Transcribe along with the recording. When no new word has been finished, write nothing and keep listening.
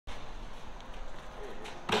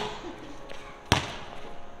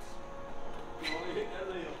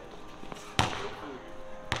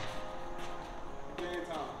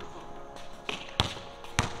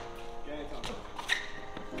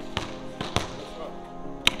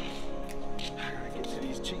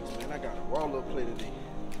little play today.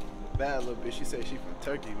 Bad little bitch. She said she from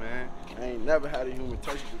Turkey, man. I ain't never had a human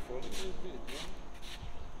turkey before. She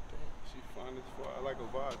fine as fuck. I like her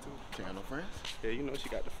vibe too. She got no friends? Yeah, you know she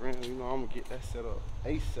got the friends. You know I'm gonna get that set up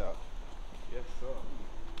ASAP. Yes,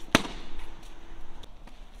 sir.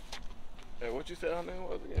 Hey, what you said her name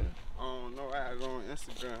was again? I don't know. I had her on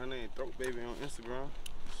Instagram. Her name Throat Baby on Instagram.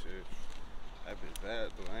 Shit. That bitch bad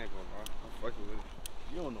though. I ain't gonna lie. I'm fucking with it.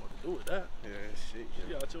 You don't know what to do with that. Yeah, shit.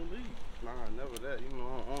 She out your league. Nah, never that. You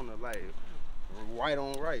know, I'm on the like white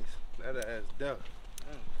on rice. That ass death.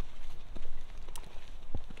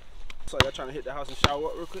 So y'all trying to hit the house and shower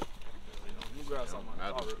up real quick? Let me grab something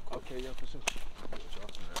real quick. Okay, yeah, for sure.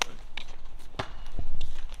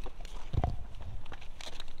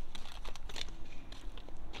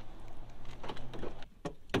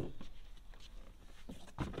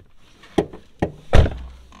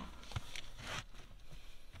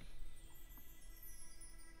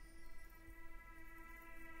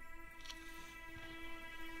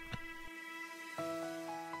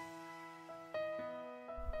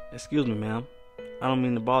 Excuse me, ma'am. I don't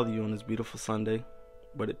mean to bother you on this beautiful Sunday,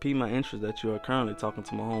 but it piqued my interest that you are currently talking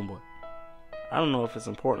to my homeboy. I don't know if it's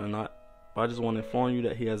important or not, but I just want to inform you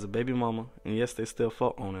that he has a baby mama, and yes, they still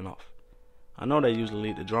fuck on and off. I know they usually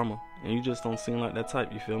lead to drama, and you just don't seem like that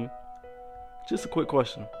type, you feel me? Just a quick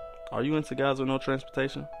question. Are you into guys with no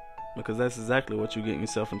transportation? Because that's exactly what you're getting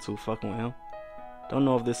yourself into fucking with him. Don't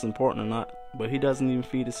know if this is important or not, but he doesn't even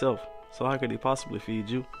feed himself, so how could he possibly feed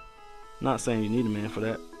you? Not saying you need a man for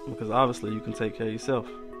that, because obviously you can take care of yourself.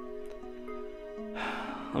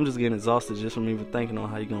 I'm just getting exhausted just from even thinking on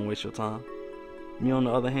how you're gonna waste your time. Me, on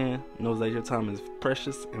the other hand, knows that your time is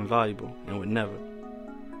precious and valuable and would never.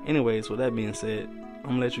 Anyways, with that being said, I'm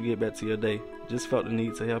gonna let you get back to your day. Just felt the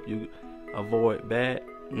need to help you avoid bad,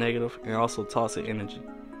 negative, and also toxic energy.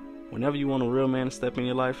 Whenever you want a real man to step in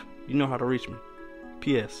your life, you know how to reach me.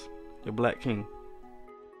 P.S. Your Black King.